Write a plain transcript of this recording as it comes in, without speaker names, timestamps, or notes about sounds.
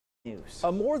News.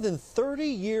 A more than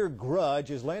 30-year grudge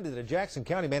has landed a Jackson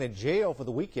County man in jail for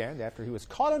the weekend after he was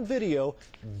caught on video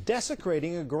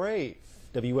desecrating a grave.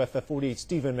 WFF 48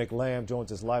 Stephen McLam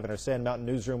joins us live in our Sand Mountain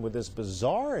newsroom with this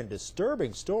bizarre and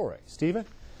disturbing story. Stephen?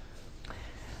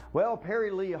 Well, Perry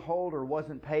Lee Holder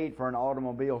wasn't paid for an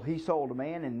automobile he sold a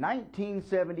man in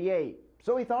 1978,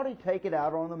 so he thought he'd take it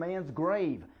out on the man's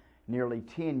grave, nearly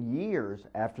 10 years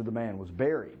after the man was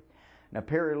buried. Now,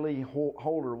 Perry Lee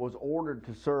Holder was ordered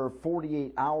to serve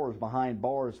 48 hours behind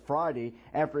bars Friday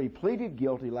after he pleaded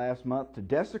guilty last month to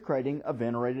desecrating a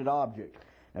venerated object.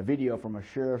 A video from a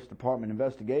Sheriff's Department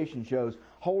investigation shows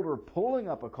Holder pulling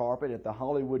up a carpet at the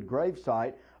Hollywood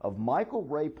gravesite of Michael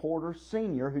Ray Porter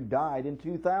Sr., who died in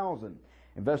 2000.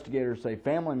 Investigators say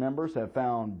family members have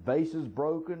found vases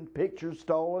broken, pictures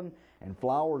stolen, and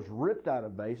flowers ripped out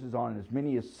of vases on as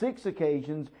many as 6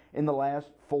 occasions in the last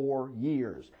 4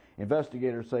 years.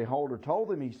 Investigators say Holder told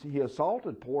them he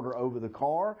assaulted Porter over the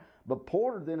car, but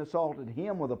Porter then assaulted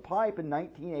him with a pipe in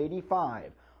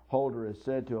 1985. Holder is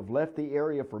said to have left the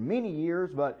area for many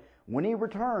years, but when he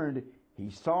returned, he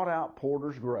sought out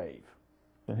Porter's grave.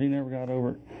 He never got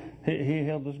over it. He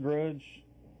held this grudge.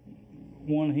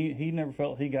 One, he never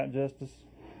felt he got justice,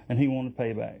 and he wanted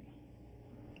payback.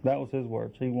 That was his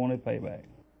words. He wanted payback.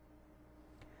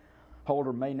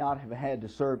 Holder may not have had to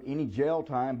serve any jail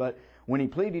time, but when he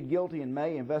pleaded guilty in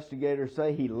May, investigators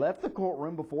say he left the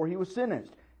courtroom before he was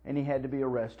sentenced, and he had to be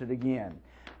arrested again.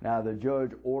 Now, the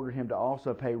judge ordered him to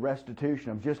also pay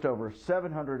restitution of just over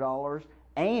 $700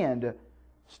 and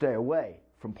stay away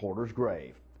from Porter's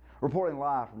grave. Reporting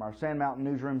live from our Sand Mountain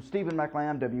newsroom, Stephen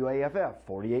McLam, WAFF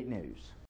 48 News.